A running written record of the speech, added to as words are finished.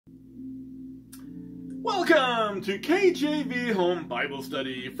Welcome to KJV Home Bible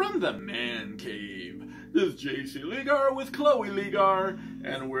Study from the Man Cave. This is JC Ligar with Chloe Ligar,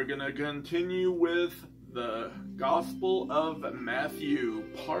 and we're going to continue with the Gospel of Matthew,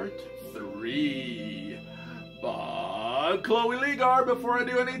 Part 3. But Chloe Ligar, before I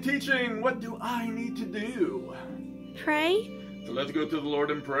do any teaching, what do I need to do? Pray. So let's go to the Lord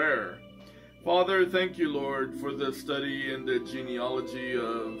in prayer. Father, thank you, Lord, for the study and the genealogy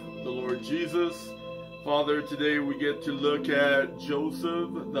of the Lord Jesus. Father, today we get to look at Joseph,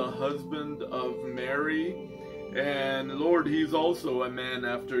 the husband of Mary. And Lord, he's also a man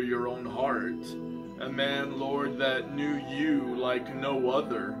after your own heart. A man, Lord, that knew you like no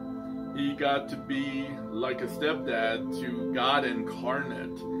other. He got to be like a stepdad to God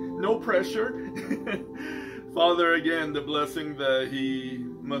incarnate. No pressure. Father, again, the blessing that he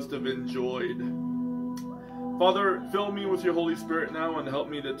must have enjoyed. Father, fill me with your Holy Spirit now and help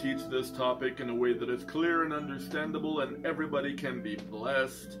me to teach this topic in a way that is clear and understandable and everybody can be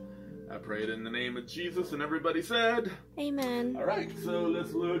blessed. I pray it in the name of Jesus, and everybody said, Amen. All right, so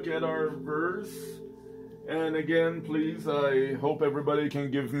let's look at our verse. And again, please, I hope everybody can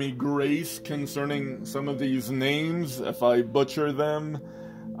give me grace concerning some of these names. If I butcher them,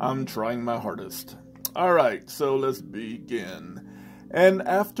 I'm trying my hardest. All right, so let's begin. And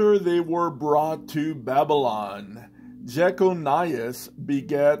after they were brought to Babylon, Jeconias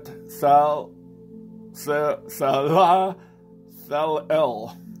begat Salathiel.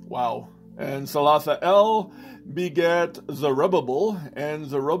 Wow. And Salathiel begat Zerubbabel, and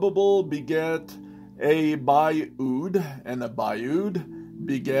Zerubbabel begat Abiud, and Abiud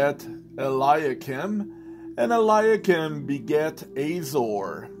begat Eliakim, and Eliakim begat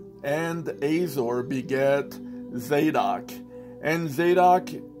Azor, and Azor begat Zadok, and Zadok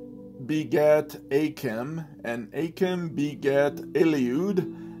begat Achim, and Achim begat Eliud,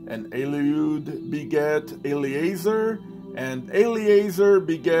 and Eliud begat Eleazar, and Eleazar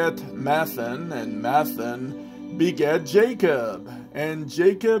begat Mathan, and Mathan begat Jacob, and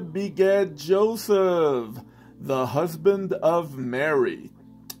Jacob begat Joseph, the husband of Mary,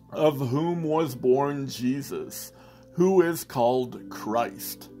 of whom was born Jesus, who is called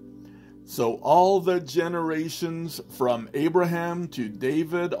Christ. So all the generations from Abraham to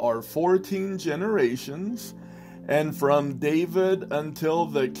David are 14 generations, and from David until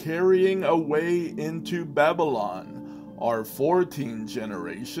the carrying away into Babylon are 14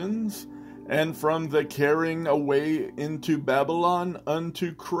 generations, and from the carrying away into Babylon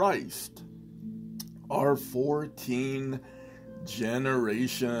unto Christ are 14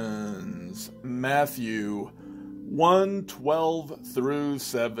 generations. Matthew 1:12 through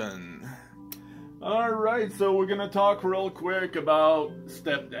 7. Alright, so we're going to talk real quick about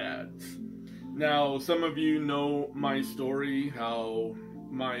stepdads. Now, some of you know my story, how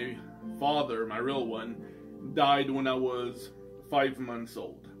my father, my real one, died when I was 5 months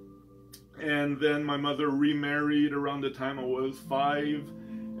old. And then my mother remarried around the time I was 5,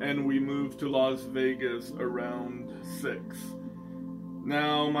 and we moved to Las Vegas around 6.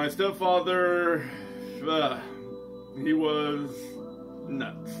 Now, my stepfather, he was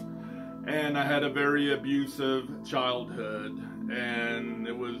nuts. And I had a very abusive childhood, and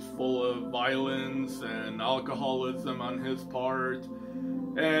it was full of violence and alcoholism on his part.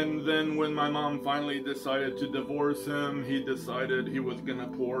 And then when my mom finally decided to divorce him, he decided he was going to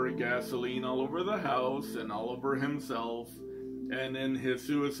pour gasoline all over the house and all over himself. And in his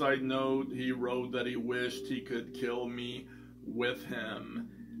suicide note, he wrote that he wished he could kill me with him,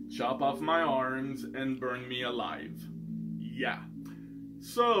 chop off my arms, and burn me alive. Yeah.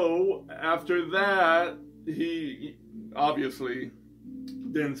 So, after that, he obviously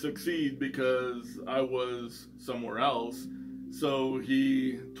didn't succeed because I was somewhere else. So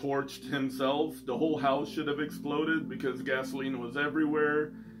he torched himself. The whole house should have exploded because gasoline was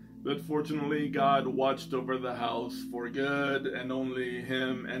everywhere. But fortunately, God watched over the house for good, and only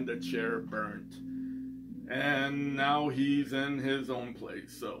him and the chair burnt. And now he's in his own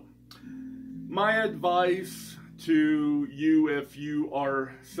place. So, my advice to you, if you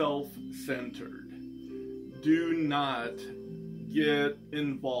are self-centered, do not get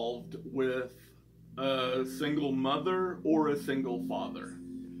involved with a single mother or a single father.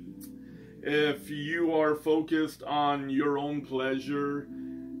 If you are focused on your own pleasure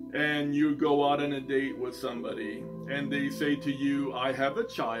and you go out on a date with somebody and they say to you, I have a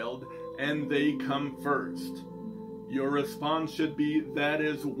child, and they come first, your response should be, that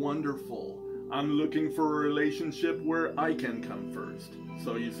is wonderful. I'm looking for a relationship where I can come first.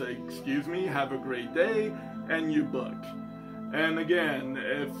 So you say, excuse me, have a great day, and you book. And again,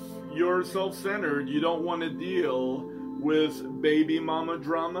 if you're self-centered, you don't want to deal with baby mama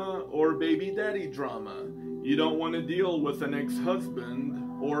drama or baby daddy drama. You don't want to deal with an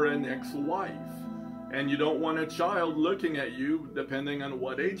ex-husband or an ex-wife. And you don't want a child looking at you, depending on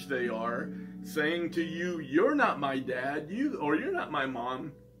what age they are, saying to you, you're not my dad, or you're not my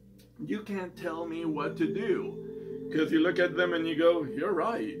mom. You can't tell me what to do. Because you look at them and you go, you're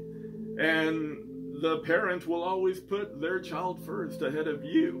right. And the parent will always put their child first ahead of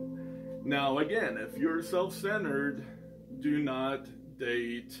you. Now again, if you're self-centered, do not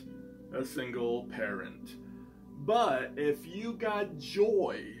date a single parent. But if you got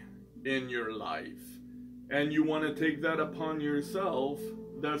joy in your life and you want to take that upon yourself,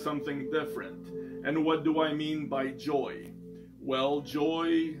 that's something different. And what do I mean by joy? Well,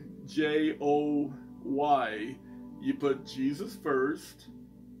 joy, J-O-Y, you put Jesus first,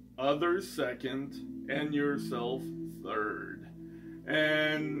 others second, and yourself third.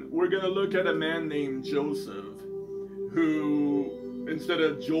 And we're going to look at a man named Joseph, who, instead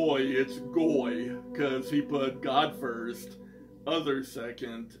of joy, it's goy, because he put God first, others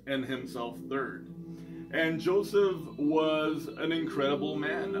second, and himself third. And Joseph was an incredible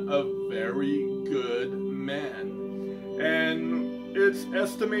man, a very good man. And it's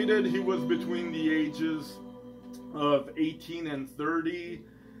estimated he was between the ages of 18 and 30,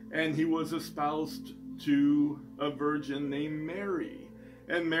 and he was espoused to a virgin named Mary.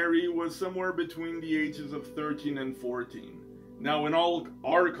 And Mary was somewhere between the ages of 13 and 14. Now, in all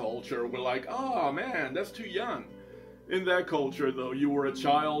our culture, we're like, oh man, that's too young. In that culture, though, you were a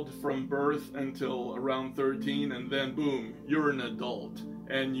child from birth until around 13, and then boom, you're an adult,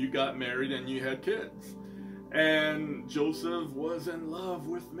 and you got married and you had kids. And Joseph was in love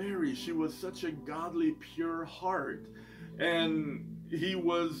with Mary. She was such a godly, pure heart, and he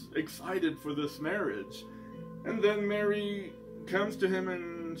was excited for this marriage. And then Mary comes to him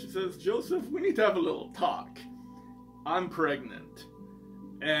and she says, Joseph, we need to have a little talk. I'm pregnant.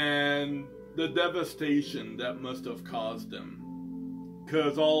 And the devastation that must have caused him,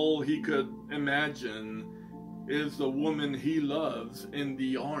 because all he could imagine is the woman he loves in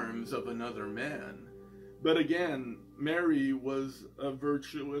the arms of another man. But again, Mary was a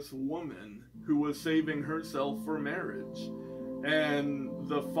virtuous woman who was saving herself for marriage. And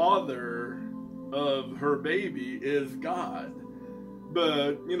the father of her baby is God.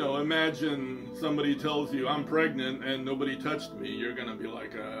 But, you know, imagine somebody tells you, I'm pregnant and nobody touched me. You're going to be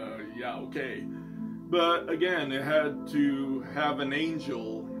like, yeah, okay. But again, it had to have an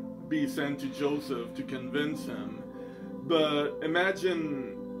angel be sent to Joseph to convince him. But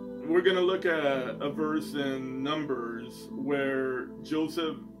imagine, we're going to look at a verse in Numbers where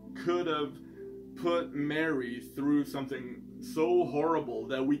Joseph could have put Mary through something so horrible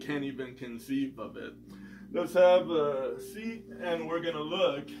that we can't even conceive of it. Let's have a seat, and we're going to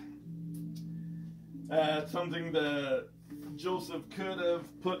look at something that Joseph could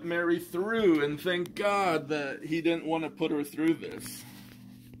have put Mary through, and thank God that he didn't want to put her through this.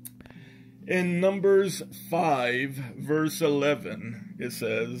 In Numbers 5, verse 11, it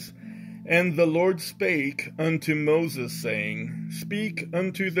says, And the Lord spake unto Moses, saying, Speak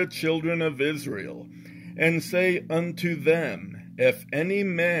unto the children of Israel, and say unto them, If any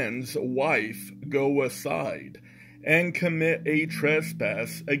man's wife go aside, and commit a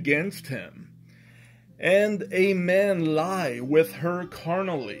trespass against him, and a man lie with her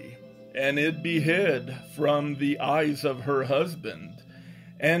carnally, and it be hid from the eyes of her husband,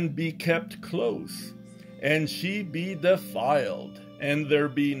 and be kept close, and she be defiled, and there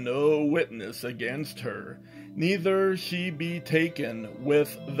be no witness against her, neither she be taken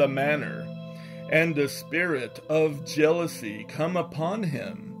with the manner, and the spirit of jealousy come upon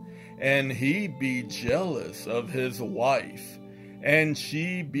him, and he be jealous of his wife, and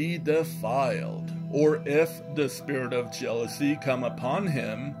she be defiled. Or if the spirit of jealousy come upon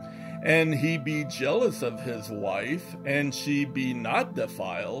him, and he be jealous of his wife, and she be not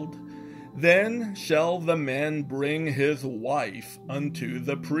defiled, then shall the man bring his wife unto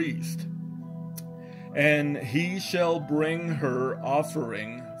the priest, and he shall bring her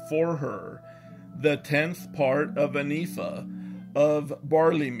offering for her, the 10th part of an ephah of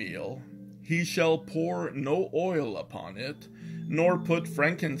barley meal. He shall pour no oil upon it, nor put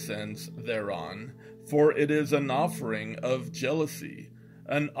frankincense thereon, for it is an offering of jealousy,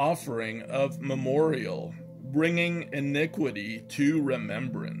 an offering of memorial, bringing iniquity to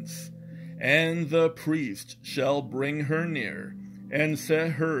remembrance. And the priest shall bring her near, and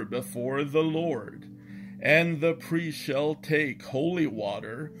set her before the Lord. And the priest shall take holy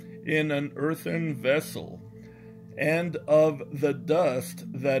water in an earthen vessel, and of the dust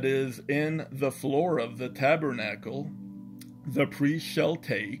that is in the floor of the tabernacle the priest shall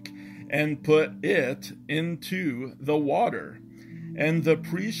take, and put it into the water. And the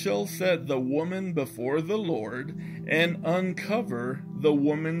priest shall set the woman before the Lord, and uncover the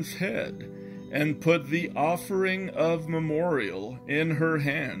woman's head, and put the offering of memorial in her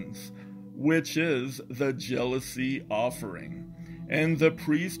hands, which is the jealousy offering. And the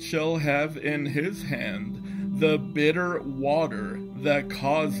priest shall have in his hand the bitter water that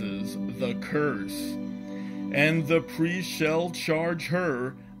causes the curse. And the priest shall charge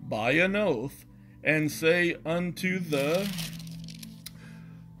her by an oath, and say unto the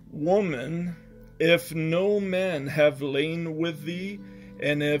woman, if no man have lain with thee,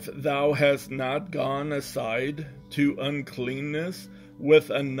 and if thou hast not gone aside to uncleanness with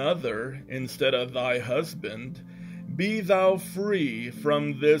another instead of thy husband, be thou free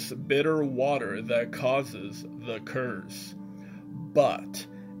from this bitter water that causes the curse. But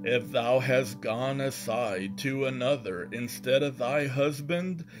if thou hast gone aside to another instead of thy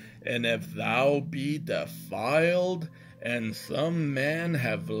husband, and if thou be defiled, and some man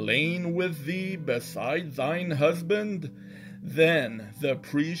have lain with thee beside thine husband, then the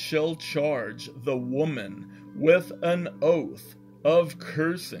priest shall charge the woman with an oath of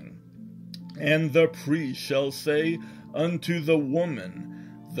cursing. And the priest shall say unto the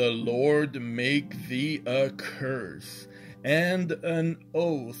woman, the Lord make thee a curse, and an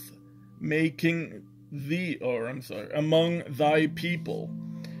oath making thee, among thy people,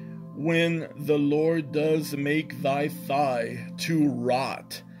 when the Lord does make thy thigh to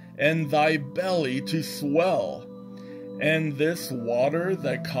rot, and thy belly to swell. And this water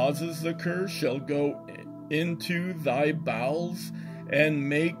that causes the curse shall go into thy bowels, and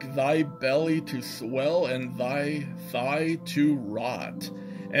make thy belly to swell, and thy thigh to rot.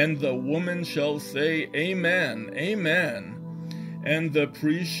 And the woman shall say, Amen, Amen. And the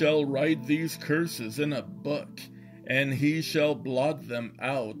priest shall write these curses in a book, and he shall blot them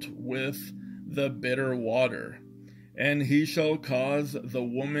out with the bitter water. And he shall cause the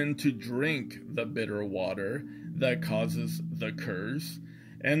woman to drink the bitter water that causes the curse,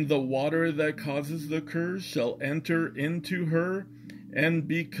 and the water that causes the curse shall enter into her and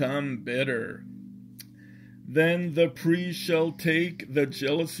become bitter. Then the priest shall take the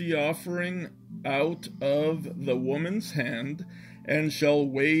jealousy offering out of the woman's hand, and shall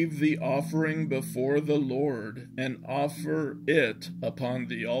wave the offering before the Lord, and offer it upon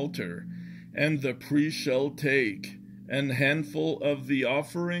the altar. And the priest shall take an handful of the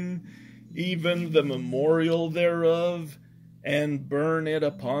offering, even the memorial thereof, and burn it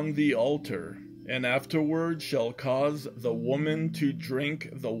upon the altar, and afterward shall cause the woman to drink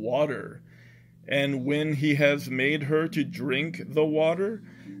the water. And when he has made her to drink the water,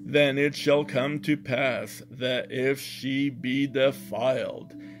 then it shall come to pass that if she be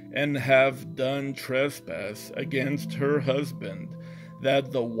defiled, and have done trespass against her husband,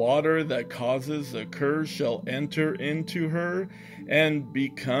 that the water that causes the curse shall enter into her, and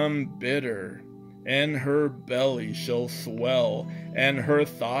become bitter, and her belly shall swell, and her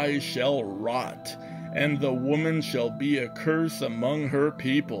thighs shall rot, and the woman shall be a curse among her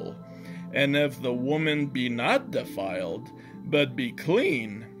people. And if the woman be not defiled, but be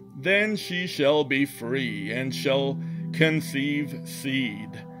clean, then she shall be free, and shall conceive seed.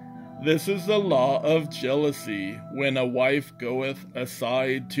 This is the law of jealousy, when a wife goeth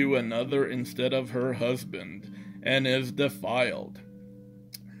aside to another instead of her husband, and is defiled.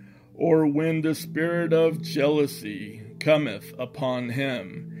 Or when the spirit of jealousy cometh upon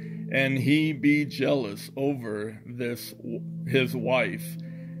him, and he be jealous over his wife,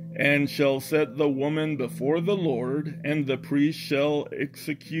 and shall set the woman before the Lord, and the priest shall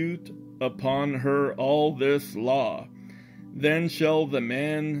execute upon her all this law. Then shall the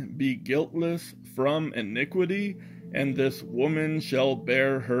man be guiltless from iniquity, and this woman shall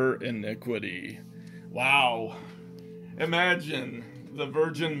bear her iniquity. Wow. Imagine the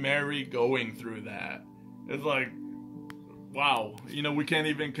Virgin Mary going through that. It's like, wow. We can't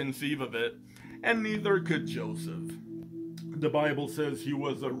even conceive of it. And neither could Joseph. The Bible says he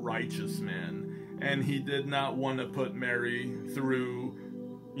was a righteous man, and he did not want to put Mary through,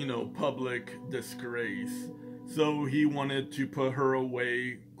 public disgrace. So he wanted to put her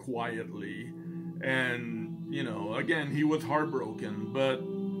away quietly. And, again, he was heartbroken, but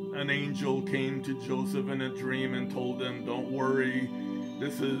an angel came to Joseph in a dream and told him, don't worry,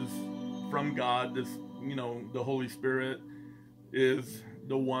 this is from God. This, the Holy Spirit is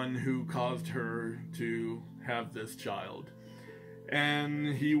the one who caused her to have this child.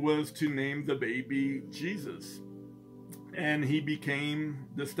 And he was to name the baby Jesus. And he became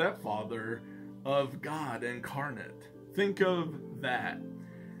the stepfather of God incarnate. Think of that.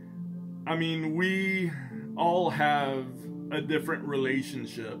 I mean, we all have a different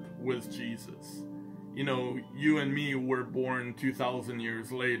relationship with Jesus. You know, you and me were born 2,000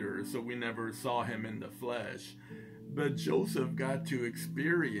 years later, so we never saw him in the flesh. But Joseph got to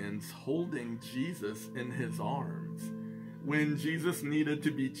experience holding Jesus in his arms. When Jesus needed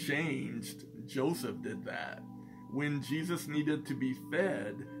to be changed, Joseph did that. When Jesus needed to be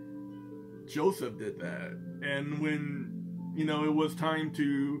fed, Joseph did that. And when, you know, it was time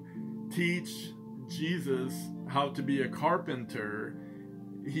to teach Jesus how to be a carpenter,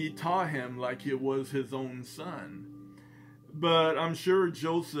 he taught him like it was his own son. But I'm sure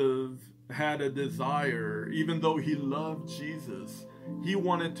Joseph had a desire, even though he loved Jesus, he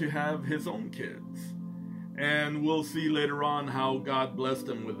wanted to have his own kids. And we'll see later on how God blessed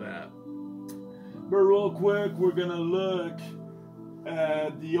him with that. But real quick, we're going to look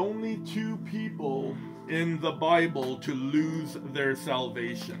at the only two people in the Bible to lose their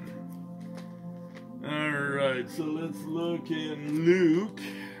salvation. Alright, so let's look in Luke.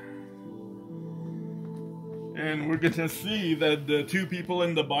 And we're going to see that the two people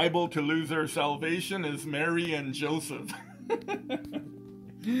in the Bible to lose their salvation is Mary and Joseph.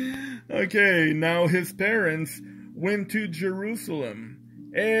 Okay, now his parents went to Jerusalem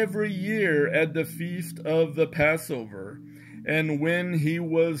every year at the feast of the Passover. And when he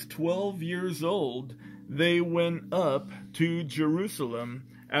was 12 years old, they went up to Jerusalem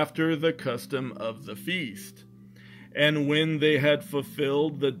after the custom of the feast. And when they had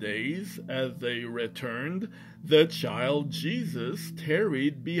fulfilled the days as they returned, the child Jesus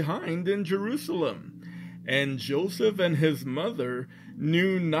tarried behind in Jerusalem, and Joseph and his mother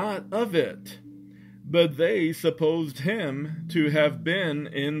knew not of it, but they supposed him to have been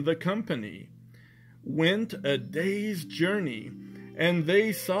in the company, went a day's journey, and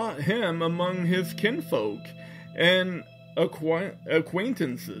they sought him among his kinfolk and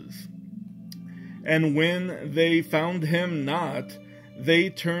acquaintances. And when they found him not, they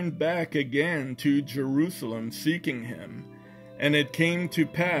turned back again to Jerusalem seeking him. And it came to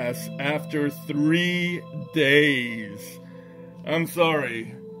pass after 3 days. I'm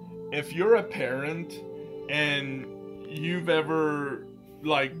sorry, if you're a parent and you've ever,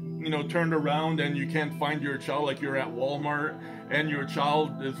 turned around and you can't find your child, like you're at Walmart and your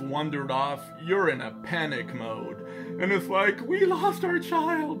child is wandered off, you're in a panic mode. And it's like, we lost our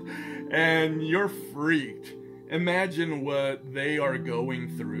child. And you're freaked. Imagine what they are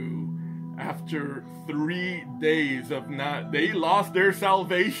going through after 3 days of they lost their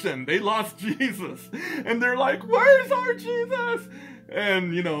salvation. They lost Jesus. And they're like, where's our Jesus?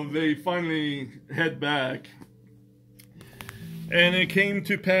 And, they finally head back. And it came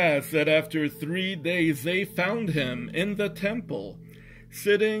to pass that after 3 days they found him in the temple,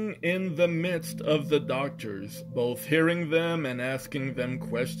 sitting in the midst of the doctors, both hearing them and asking them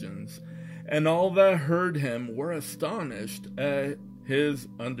questions. And all that heard him were astonished at his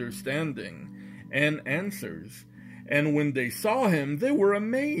understanding and answers. And when they saw him, they were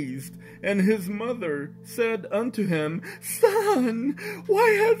amazed. And his mother said unto him, Son, why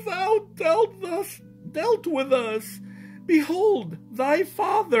hast thou dealt with us? Behold, thy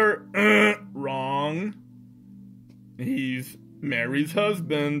father, wrong. He's Mary's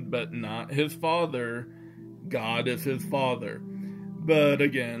husband, but not his father. God is his father. But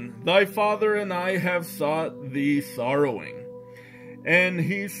again, thy father and I have sought thee sorrowing. And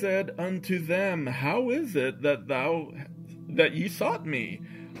he said unto them, How is it that ye sought me?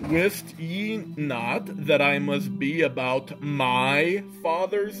 Wist ye not that I must be about my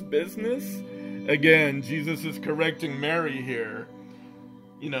Father's business? Again, Jesus is correcting Mary here.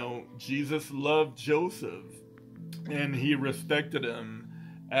 Jesus loved Joseph, and he respected him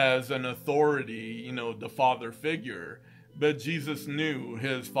as an authority, the father figure. But Jesus knew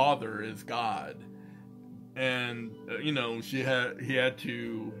his father is God. And, he had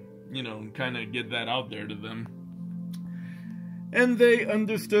to, kind of get that out there to them. And they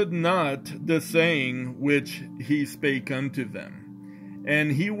understood not the saying which he spake unto them.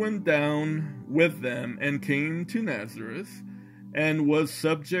 And he went down with them and came to Nazareth, and was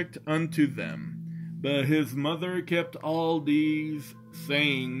subject unto them. But his mother kept all these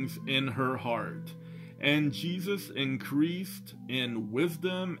sayings in her heart. And Jesus increased in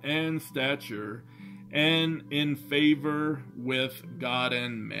wisdom and stature, and in favor with God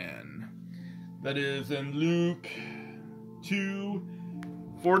and man. That is in Luke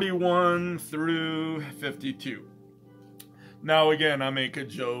 2:41 through 52. Now again, I make a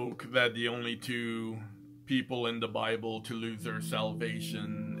joke that the only two people in the Bible to lose their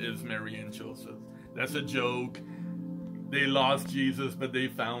salvation is Mary and Joseph. That's a joke. They lost Jesus, but they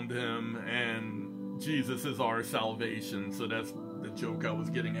found him, and Jesus is our salvation. So that's the joke I was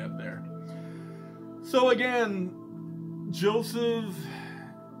getting at there. So again, Joseph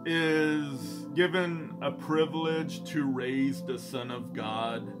is given a privilege to raise the Son of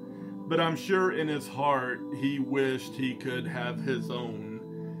God, but I'm sure in his heart he wished he could have his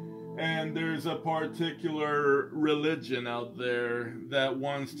own. And there's a particular religion out there that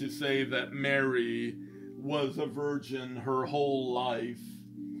wants to say that Mary was a virgin her whole life.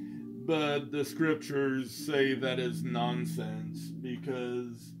 But the scriptures say that is nonsense,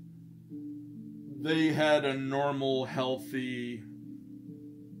 because they had a normal, healthy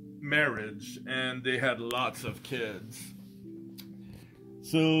marriage and they had lots of kids.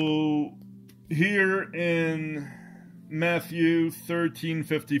 So here in Matthew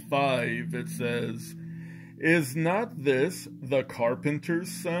 13:55 it says, "Is not this the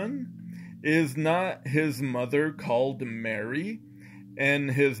carpenter's son? Is not his mother called Mary, and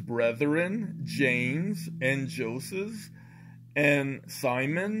his brethren James and Joseph and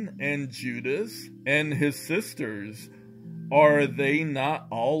Simon and Judas and his sisters? Are they not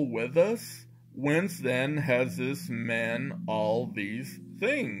all with us? Whence then has this man all these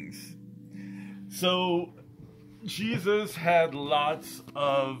things?" So Jesus had lots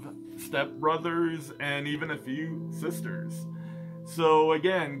of stepbrothers and even a few sisters. So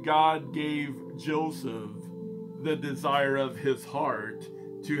again, God gave Joseph the desire of his heart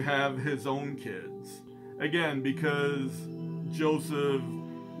to have his own kids. Again, because Joseph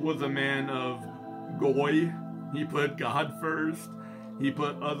was a man of goy. He put God first, he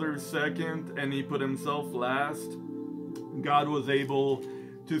put others second, and he put himself last. God was able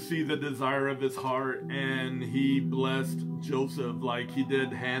to see the desire of his heart, and he blessed Joseph like he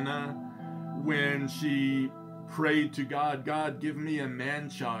did Hannah when she prayed to God, "God, give me a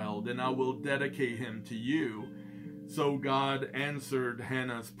man-child and I will dedicate him to you." So God answered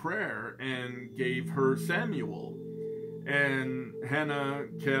Hannah's prayer and gave her Samuel. And Hannah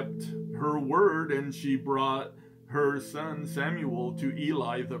kept her word, and she brought her son Samuel to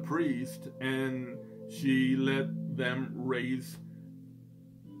Eli the priest, and she let them raise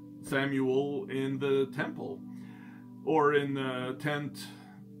Samuel in the temple, or in the tent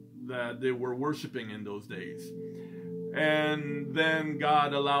that they were worshiping in those days. And then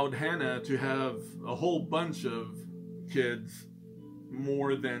God allowed Hannah to have a whole bunch of kids,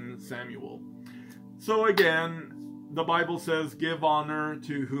 more than Samuel. So again, the Bible says, give honor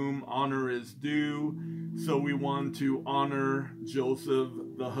to whom honor is due. So we want to honor Joseph,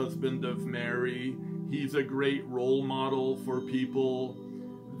 the husband of Mary. He's a great role model for people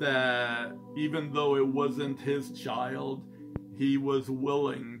that even though it wasn't his child, he was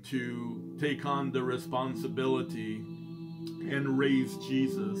willing to take on the responsibility and raise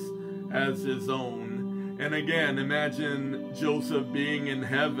Jesus as his own. And again, imagine Joseph being in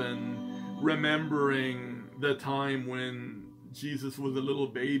heaven, remembering the time when Jesus was a little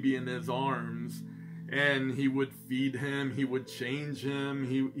baby in his arms, and he would feed him, he would change him,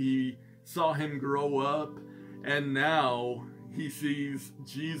 he saw him grow up, and now he sees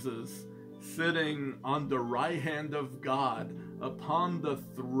Jesus sitting on the right hand of God upon the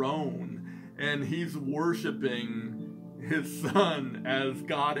throne, and he's worshiping his son as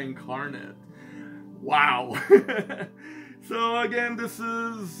God incarnate. Wow. So again, this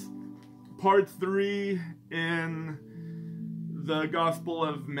is part 3 in the Gospel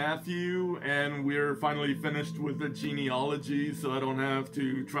of Matthew, and we're finally finished with the genealogy, so I don't have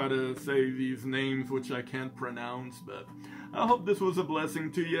to try to say these names which I can't pronounce. But I hope this was a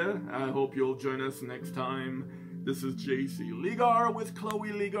blessing to you. I hope you'll join us next time. This is JC Ligar with Chloe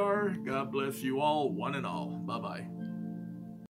Ligar. God bless you all, one and all. Bye-bye.